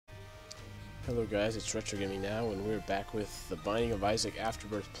Hello guys, it's RetroGamingNow, and we're back with The Binding of Isaac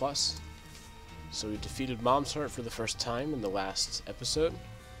Afterbirth Plus. So we defeated Mom's Heart for the first time in the last episode.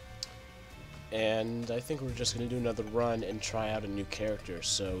 And I think we're just going to do another run and try out a new character.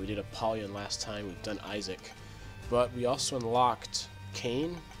 So we did Apollyon last time, we've done Isaac. But we also unlocked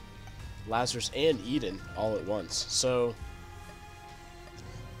Cain, Lazarus, and Eden all at once. So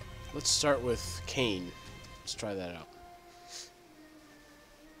let's start with Cain. Let's try that out.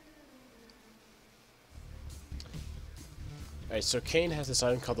 Alright, so Cain has this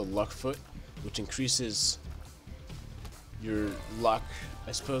item called the Luck Foot, which increases your luck.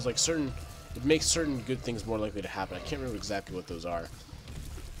 I suppose, like, it makes certain good things more likely to happen. I can't remember exactly what those are,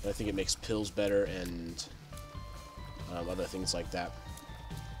 but I think it makes pills better and other things like that.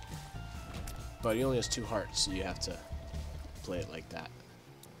 But he only has 2 hearts, so you have to play it like that.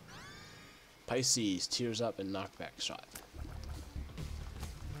 Pisces, tears up and knockback shot.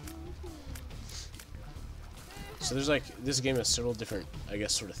 So there's this game has several different, I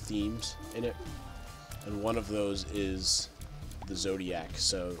guess, sort of themes in it, and one of those is the Zodiac.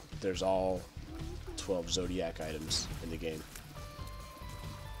 So there's all 12 Zodiac items in the game.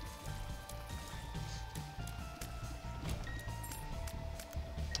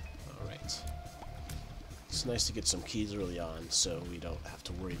 Alright. It's nice to get some keys early on, so we don't have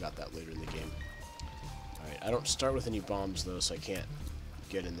to worry about that later in the game. Alright, I don't start with any bombs though, so I can't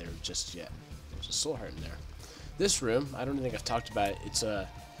get in there just yet. There's a soul heart in there. This room, I don't think I've talked about it, it's a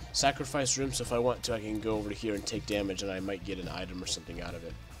sacrifice room, so if I want to I can go over to here and take damage and I might get an item or something out of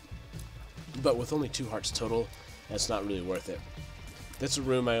it. But with only 2 hearts total, that's not really worth it. That's a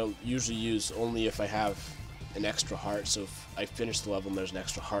room I usually use only if I have an extra heart, so if I finish the level and there's an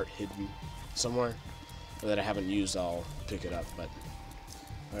extra heart hidden somewhere or that I haven't used, I'll pick it up. But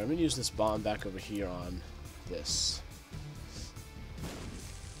alright, I'm going to use this bomb back over here on this.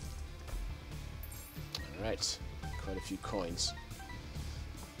 Alright, quite a few coins.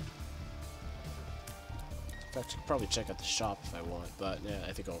 In fact, I could probably check out the shop if I want, but yeah,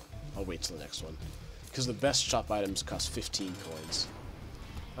 I think I'll wait till the next one. Because the best shop items cost 15 coins.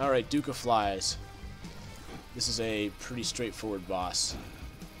 Alright, Duke of Flies. This is a pretty straightforward boss.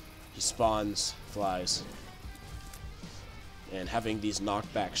 He spawns flies. And having these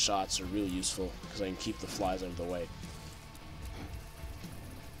knockback shots are really useful, because I can keep the flies out of the way.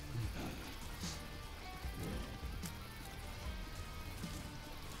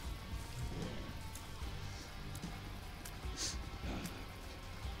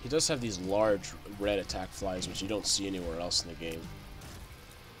 He does have these large red attack flies, which you don't see anywhere else in the game.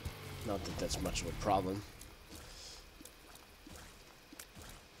 Not that that's much of a problem.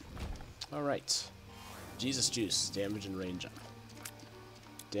 Alright. Jesus Juice, damage and range up.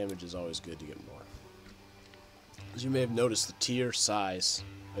 Damage is always good to get more. As you may have noticed, the tier size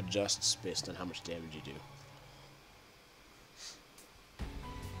adjusts based on how much damage you do.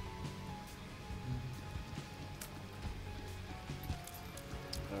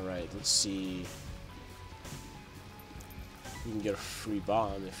 Alright, let's see. We can get a free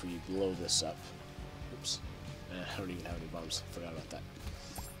bomb if we blow this up. Oops. I don't even have any bombs. Forgot about that.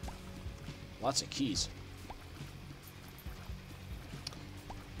 Lots of keys.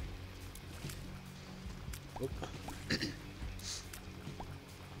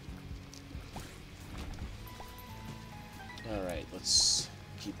 Alright, let's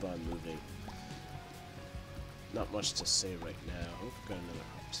keep on moving. Not much to say right now. Oh, got another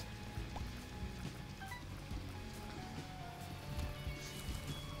heart.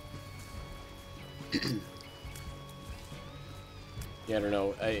 Yeah, I don't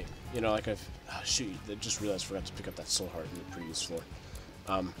know. Shoot, I just realized I forgot to pick up that soul heart in the previous floor.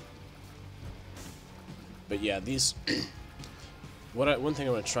 But yeah, these. One thing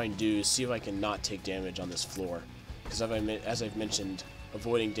I'm gonna try and do is see if I can not take damage on this floor, because as I've mentioned,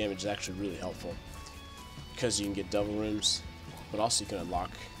 avoiding damage is actually really helpful. Because you can get double rooms, but also you can unlock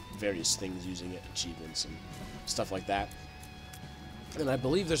various things using it, achievements and stuff like that. And I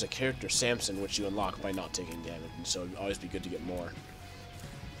believe there's a character, Samson, which you unlock by not taking damage, and so it'd always be good to get more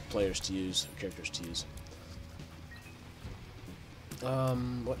players to use, or characters to use.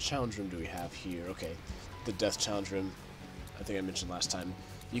 What challenge room do we have here? Okay, the death challenge room, I think I mentioned last time.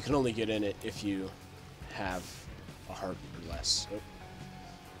 You can only get in it if you have a heart or less.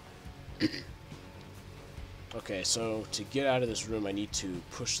 Oh. Okay, so to get out of this room I need to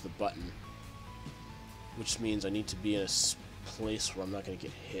push the button, which means I need to be in a place where I'm not going to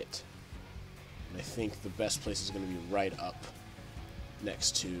get hit. And I think the best place is going to be right up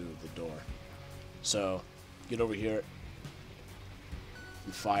next to the door. So, get over here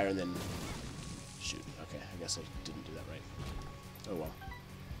and fire and then shoot. Okay, I guess I didn't do that right. Oh well.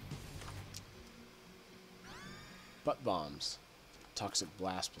 Butt bombs. Toxic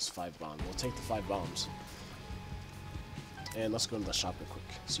blast plus 5 bombs. We'll take the 5 bombs. And let's go into the shop real quick.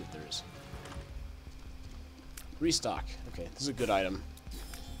 See what there is. Restock. Okay, this is a good item.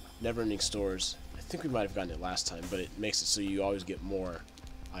 Never-ending stores. I think we might have gotten it last time, but it makes it so you always get more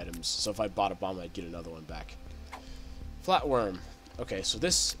items. So if I bought a bomb, I'd get another one back. Flatworm. Okay, so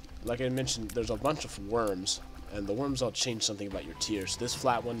this, like I mentioned, there's a bunch of worms, and the worms all change something about your tiers. This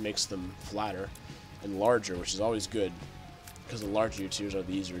flat one makes them flatter and larger, which is always good, because the larger your tiers are,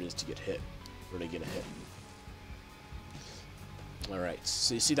 the easier it is to get hit, or to get a hit. Alright,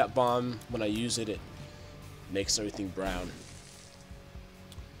 so you see that bomb, when I use it, it makes everything brown.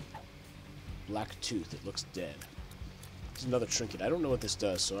 Black tooth, it looks dead. It's another trinket. I don't know what this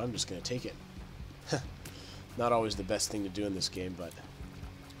does, so I'm just going to take it. Not always the best thing to do in this game, but...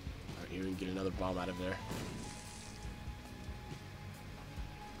 Alright, here we can get another bomb out of there.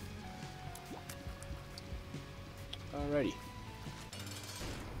 Alrighty.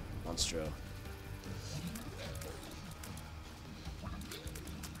 Monstro.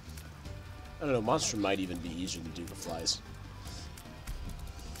 I don't know, Monster might even be easier than Duke of Flies.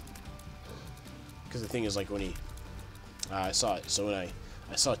 Because the thing is, like, when he... I saw it, so when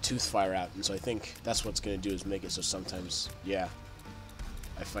I saw a tooth fire out, and so I think that's what's going to do is make it so sometimes, yeah,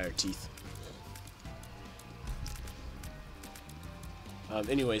 I fire teeth.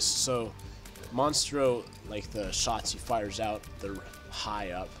 Anyways, so Monstro, like the shots he fires out, they're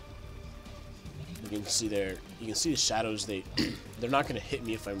high up. You can see there, you can see the shadows, they're not going to hit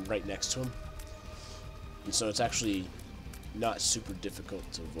me if I'm right next to him. And so it's actually not super difficult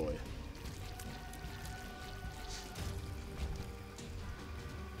to avoid.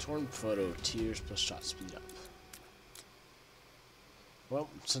 Torn photo, tears plus shot speed up. Well,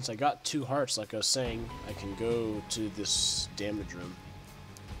 since I got 2 hearts, like I was saying, I can go to this damage room.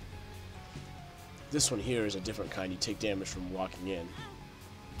 This one here is a different kind. You take damage from walking in.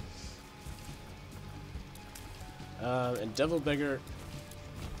 And Devil Beggar,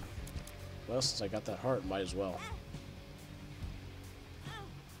 well, since I got that heart, might as well.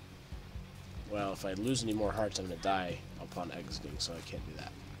 Well, if I lose any more hearts, I'm going to die upon exiting, so I can't do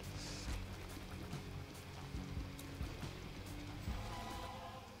that.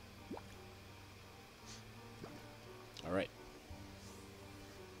 Alright.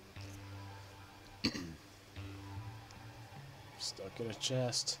 Stuck in a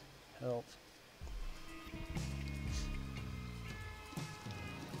chest. Help.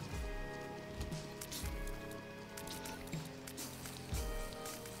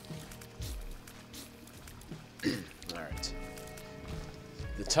 Alright.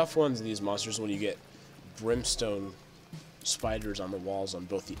 The tough ones in these monsters when you get brimstone spiders on the walls on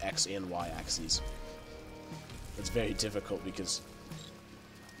both the X and Y axes. It's very difficult because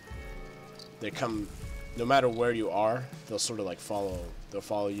they come, no matter where you are, they'll sort of like they'll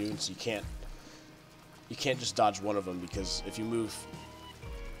follow you, and so you can't just dodge one of them, because if you move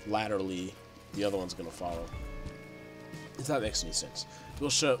laterally, the other one's gonna follow. If that makes any sense.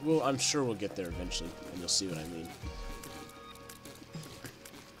 I'm sure we'll get there eventually, and you'll see what I mean.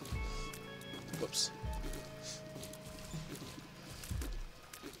 Whoops.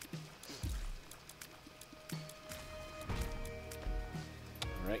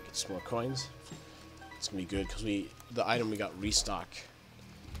 Alright, get some more coins. It's gonna be good because the item we got, restock,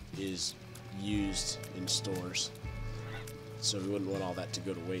 is used in stores, so we wouldn't want all that to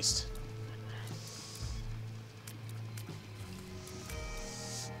go to waste.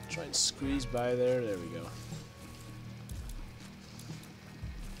 Try and squeeze by there. There we go.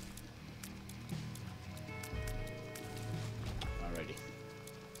 Alrighty.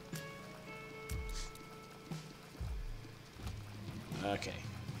 Okay.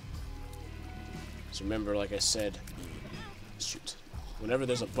 So remember, like I said, shoot. Whenever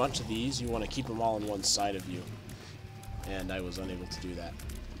there's a bunch of these, you want to keep them all on one side of you. And I was unable to do that.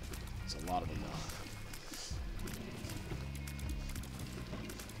 There's a lot of them now.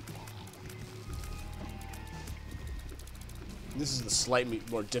 This is the slightly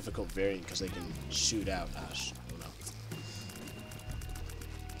more difficult variant because they can shoot out. Oh no.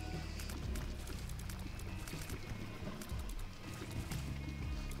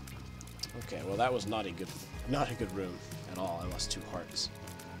 Okay, well that was not a good room at all. I lost 2 hearts.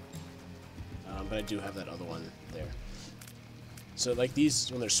 But I do have that other one there. So like these,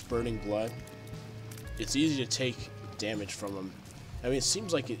 when they're spurting blood, it's easy to take damage from them. I mean, it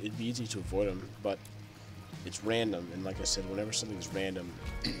seems like it'd be easy to avoid them, but it's random, and like I said, whenever something's random,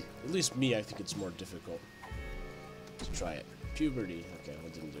 at least me, I think it's more difficult to try it. Puberty. Okay, well,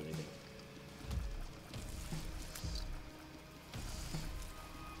 it didn't do anything.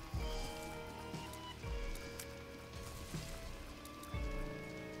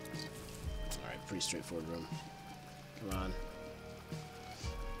 pretty straightforward room. Come on.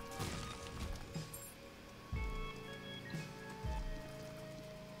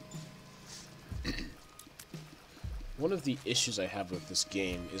 One of the issues I have with this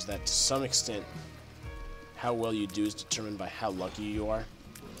game is that to some extent how well you do is determined by how lucky you are.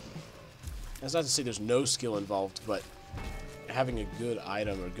 That's not to say there's no skill involved, but having a good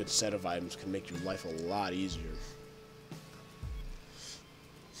item or a good set of items can make your life a lot easier.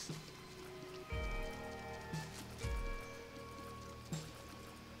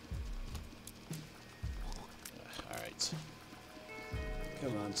 Alright.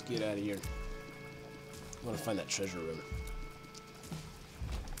 Come on, let's get out of here. I want to find that treasure room.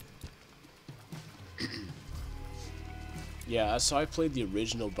 Yeah, so I played the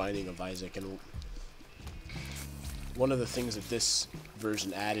original Binding of Isaac, and one of the things that this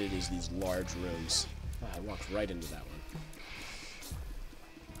version added is these large rooms. I walked right into that one.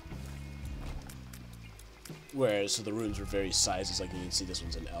 Whereas, so the rooms were various sizes, like you can see this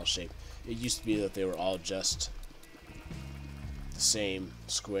one's an L shape. It used to be that they were all just the same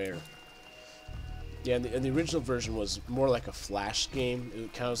square. Yeah, and the original version was more like a Flash game.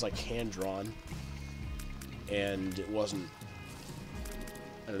 It kind of was like hand-drawn. And it wasn't...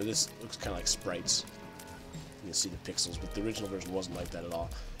 I don't know, this looks kind of like sprites. You can see the pixels, but the original version wasn't like that at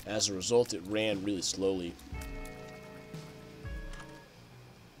all. As a result, it ran really slowly.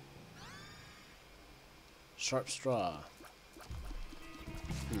 Sharp straw.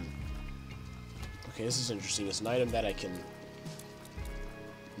 Okay, this is interesting. It's an item that I can...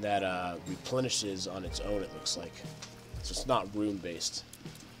 that replenishes on its own, it looks like. So it's not room-based.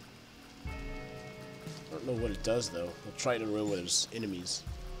 I don't know what it does, though. We'll try it in a room where there's enemies.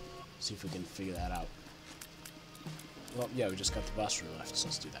 See if we can figure that out. Well, yeah, we just got the boss room left, so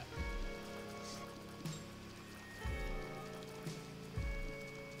let's do that.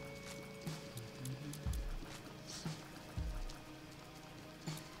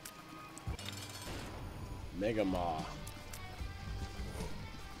 Mega Maw.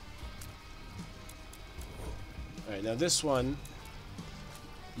 Alright, now this one,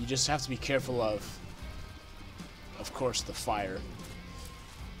 you just have to be careful of course, the fire.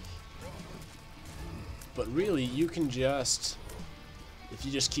 But really, you can just, if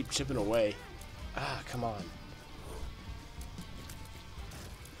you just keep chipping away, come on.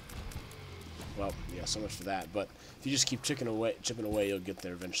 Well, yeah, so much for that, but if you just keep chipping away, you'll get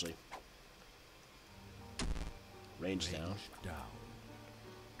there eventually. Range down.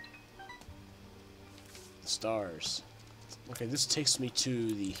 Stars. Okay, this takes me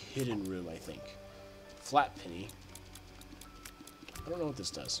to the hidden room, I think. Flat penny. I don't know what this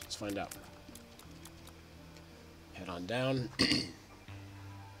does. Let's find out. Head on down.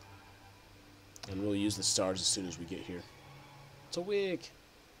 And we'll use the stars as soon as we get here. It's a wig.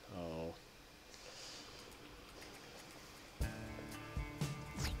 Oh.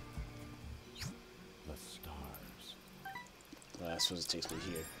 The stars. Well, that's what it takes me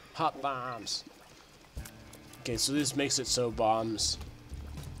here. Hot bombs. Okay, so this makes it so bombs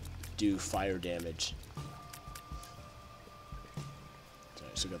do fire damage.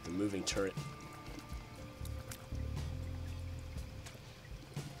 Alright, so we got the moving turret.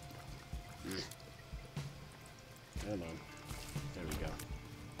 Come on. There we go.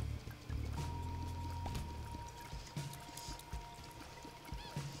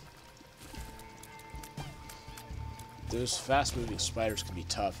 Those fast-moving spiders can be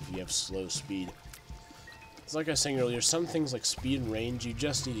tough if you have slow speed. It's like I was saying earlier, some things like speed and range, you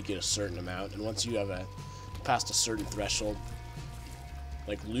just need to get a certain amount, and once you have past a certain threshold,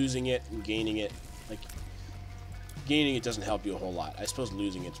 like losing it and gaining it, like gaining it doesn't help you a whole lot. I suppose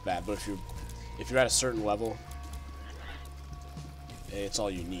losing it's bad, but if you're at a certain level, it's all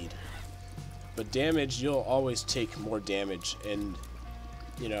you need. But damage, you'll always take more damage, and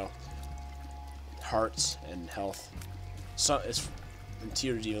you know, hearts and health. So it's in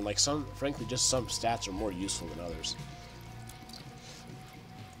tiers even, like some, frankly, just some stats are more useful than others.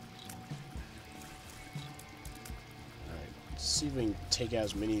 Alright, let's see if we can take out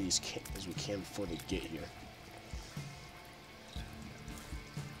as many of these as we can before they get here.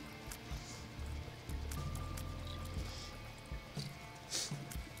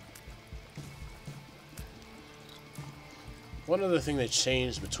 One other thing that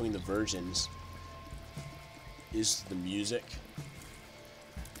changed between the versions is the music.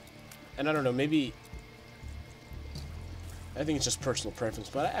 And I don't know, maybe I think it's just personal preference,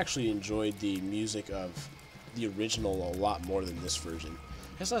 but I actually enjoyed the music of the original a lot more than this version.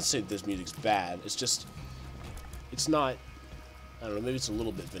 That's not to say that this music's bad, it's just, it's not, I don't know, maybe it's a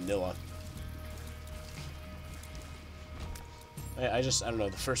little bit vanilla. I don't know,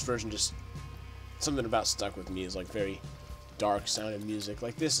 the first version just something about stuck with me is like very dark sounding music.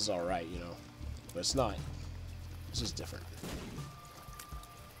 Like this is alright, you know, but it's not. This is different.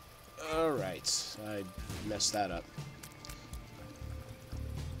 Alright, I messed that up.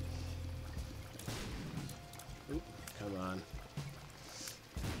 Oop, come on.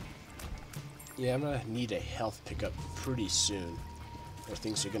 Yeah, I'm gonna need a health pickup pretty soon, or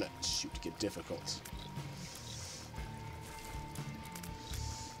things are gonna get difficult.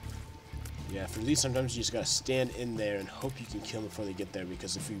 Yeah, for these sometimes you just gotta stand in there and hope you can kill them before they get there,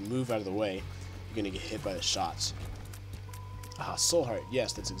 because if you move out of the way, you're gonna get hit by the shots. Ah, soul heart.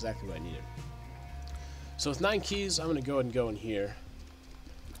 Yes, that's exactly what I needed. So with 9 keys, I'm gonna go ahead and go in here.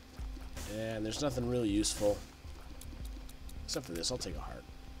 And there's nothing really useful. Except for this, I'll take a heart.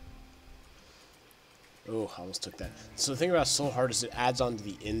 Oh, I almost took that. So the thing about soul heart is it adds on to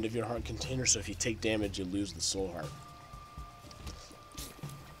the end of your heart container, so if you take damage, you lose the soul heart.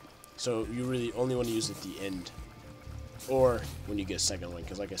 So you really only want to use it at the end, or when you get a second one,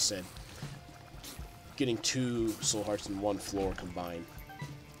 because like I said, getting 2 soul hearts in 1 floor combined.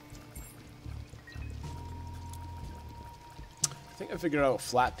 I think I figured out what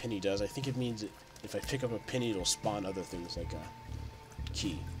flat penny does. I think it means that if I pick up a penny, it'll spawn other things like a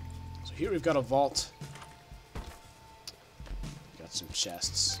key. So here we've got a vault. Got some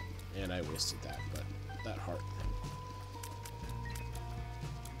chests, and I wasted that, but that heart.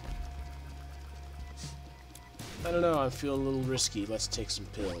 I don't know, I'm feeling a little risky. Let's take some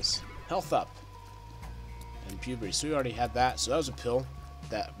pills. Health up. And puberty. So we already had that, so that was a pill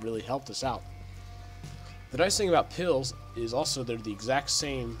that really helped us out. The nice thing about pills is also they're the exact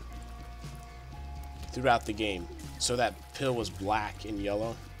same throughout the game. So that pill was black and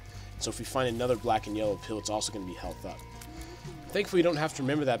yellow. So if we find another black and yellow pill, it's also going to be health up. Thankfully, we don't have to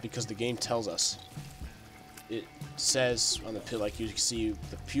remember that because the game tells us. It says on the pill, like you can see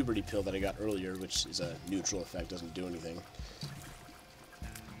the puberty pill that I got earlier, which is a neutral effect, doesn't do anything.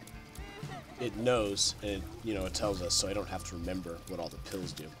 It knows, and it, you know, it tells us, so I don't have to remember what all the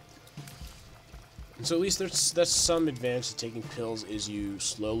pills do. And so at least that's some advantage to taking pills, is you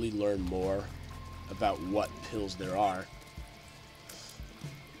slowly learn more about what pills there are.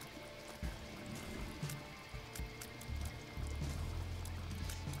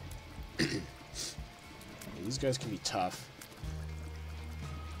 These guys can be tough.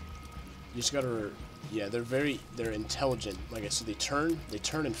 You just gotta, yeah, they're intelligent. Like I said, they turn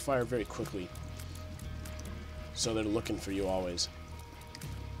and fire very quickly. So they're looking for you always.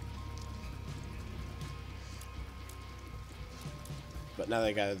 But now that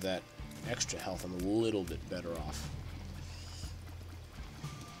I got that extra health, I'm a little bit better off.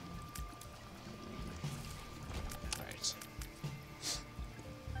 Alright.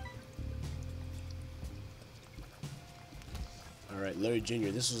 Alright, Larry Jr.,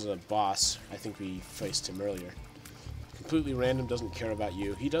 this was a boss. I think we faced him earlier. Completely random, doesn't care about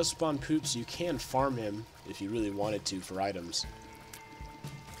you. He does spawn poop, so you can farm him if you really wanted to for items.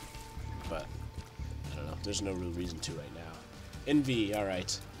 But, I don't know, there's no real reason to right now. Envy,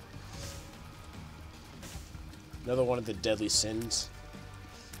 alright. Another one of the deadly sins.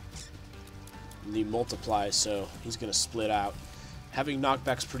 And he multiplies, so he's going to split out. Having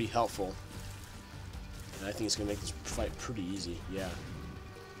knockback's pretty helpful. And I think it's going to make this fight pretty easy, yeah.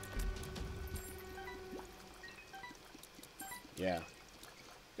 Yeah.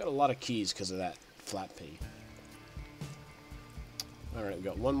 Got a lot of keys because of that flat penny. Alright, we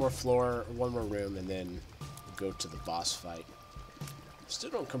got one more floor, one more room, and then we'll go to the boss fight. Still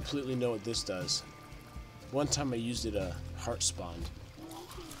don't completely know what this does. One time I used it, a heart spawned.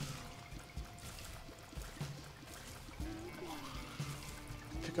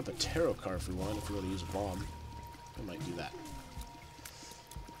 Pick up a tarot card if we want to use a bomb. I might do that.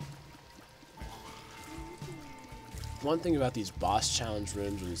 One thing about these boss challenge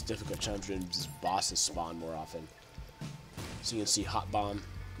rooms, or these difficult challenge rooms, is bosses spawn more often. So you can see hot bomb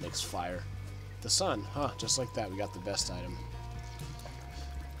makes fire. The sun, huh? Just like that, we got the best item.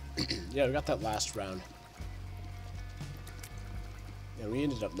 Yeah, we got that last round. Yeah, we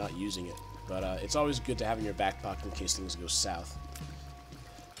ended up not using it, but it's always good to have in your back pocket in case things go south.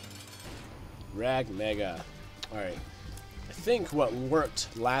 Rag Mega. Alright. I think what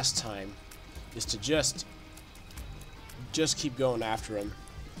worked last time is to just keep going after him.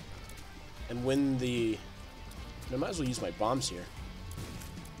 And when the... I might as well use my bombs here.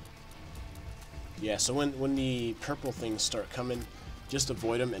 Yeah, so when the purple things start coming, just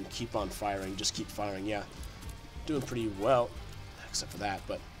avoid them and keep on firing. Just keep firing, yeah. Doing pretty well, except for that,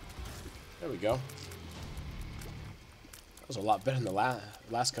 but there we go. That was a lot better than the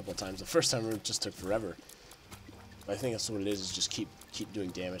last couple of times. The first time it just took forever. But I think that's what it is just keep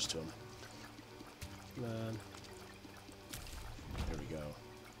doing damage to him. Come on. There we go.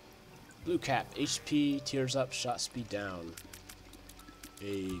 Blue cap, HP, tears up, shot speed down.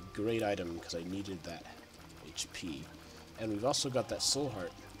 A great item because I needed that HP. And we've also got that soul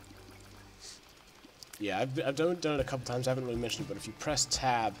heart. Yeah, I've done it a couple times. I haven't really mentioned it, but if you press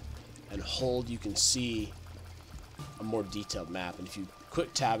tab and hold, you can see a more detailed map. And if you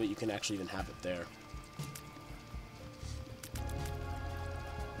quick tab it, you can actually even have it there.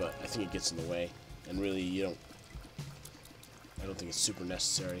 But I think it gets in the way, and really I don't think it's super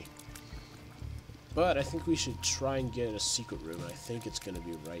necessary. But I think we should try and get a secret room, and I think it's going to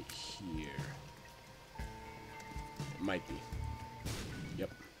be right here. It might be.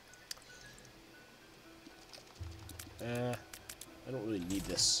 Yep. I don't really need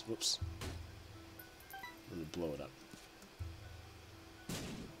this. Whoops. Let me blow it up.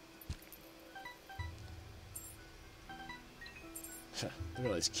 Look at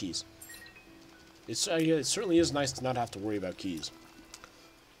all these keys. It certainly is nice to not have to worry about keys.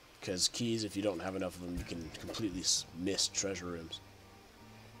 Because keys, if you don't have enough of them, you can completely miss treasure rooms.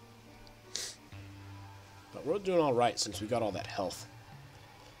 But we're doing alright since we got all that health.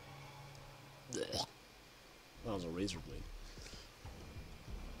 Blech. That was a razor blade.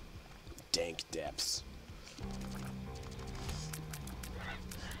 Dank depths.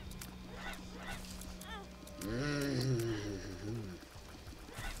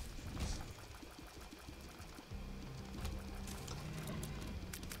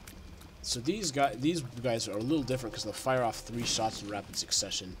 So these guys are a little different because they'll fire off 3 shots in rapid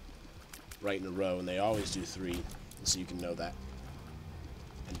succession right in a row, and they always do 3, so you can know that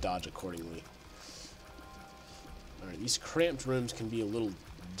and dodge accordingly. Alright, these cramped rooms can be a little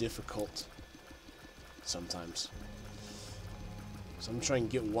difficult sometimes. So I'm trying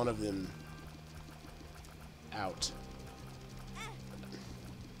to get one of them out. Oh,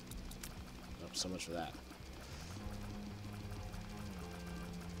 so much for that.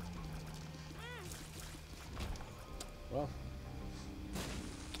 Well,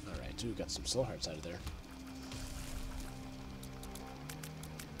 alright, we've got some soul hearts out of there.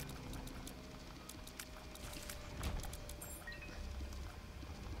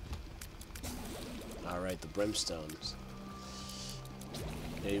 Alright, the brimstones.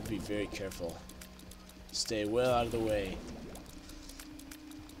 Be very careful. Stay well out of the way.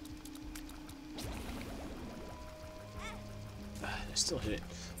 I still hit it.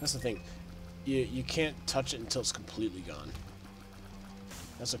 That's the thing. You can't touch it until it's completely gone.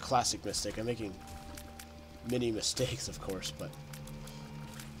 That's a classic mistake. I'm making many mistakes, of course, but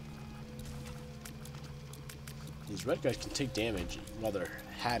these red guys can take damage while their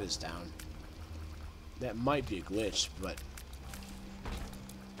hat is down. That might be a glitch, but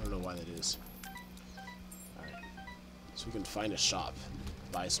I don't know why that is. Alright. So we can find a shop,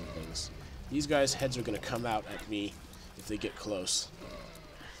 buy some things. These guys' heads are going to come out at me if they get close.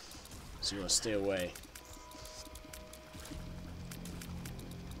 So you want to stay away.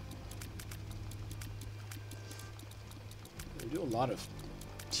 We do a lot of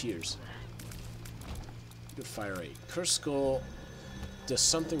tiers. Good fire rate. Curse Skull does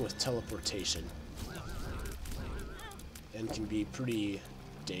something with teleportation and can be pretty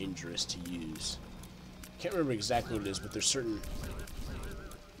dangerous to use. Can't remember exactly what it is, but there's certain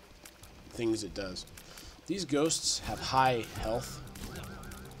things it does. These ghosts have high health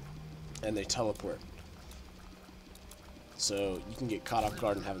and they teleport. So you can get caught off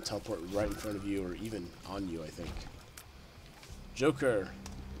guard and have them teleport right in front of you or even on you, I think. Joker.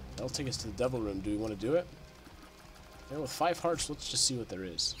 That'll take us to the devil room. Do we want to do it? And with 5 hearts, let's just see what there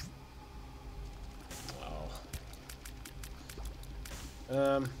is.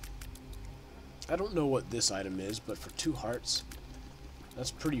 Wow. I don't know what this item is, but for 2 hearts, that's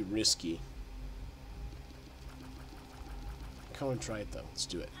pretty risky. Come and try it though. Let's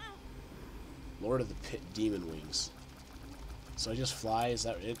do it. Lord of the Pit Demon Wings. So I just fly, is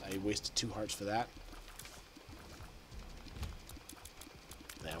that it? I wasted 2 hearts for that?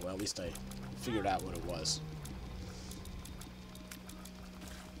 Yeah, well, at least I figured out what it was.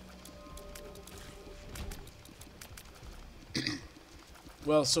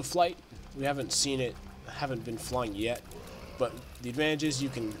 Well, so flight, we haven't seen it, haven't been flying yet, but the advantage is you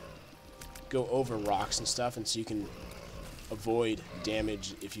can go over rocks and stuff, and so you can avoid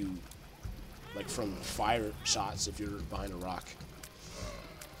damage if you, like from fire shots if you're behind a rock.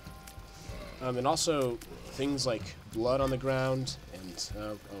 And also things like blood on the ground and,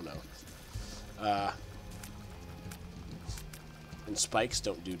 oh no, and spikes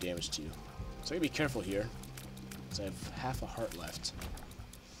don't do damage to you. So I gotta be careful here, because I have half a heart left.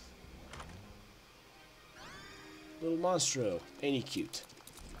 Little monstro, ain't he cute?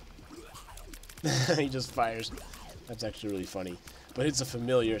 He just fires. That's actually really funny. But it's a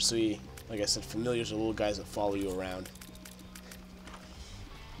familiar, so he, like I said, familiars are little guys that follow you around.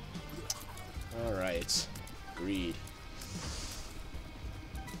 Alright. Greed.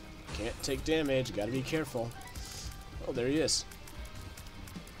 Can't take damage, gotta be careful. Oh, there he is.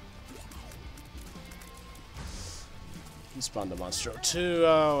 He spawned the monster too.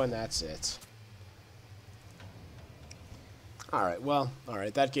 Oh, and that's it. Alright, well,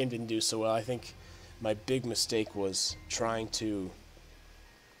 alright, that game didn't do so well. I think my big mistake was trying to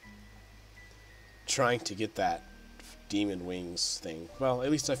get that demon wings thing. Well,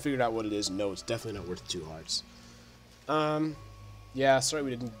 at least I figured out what it is. No, it's definitely not worth 2 hearts. Yeah, sorry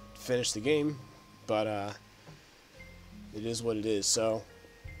we didn't finish the game, but it is what it is. So,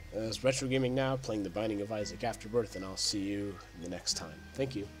 it's Retro Gaming Now, playing The Binding of Isaac Afterbirth, and I'll see you the next time.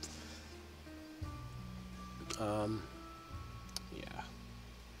 Thank you. Yeah.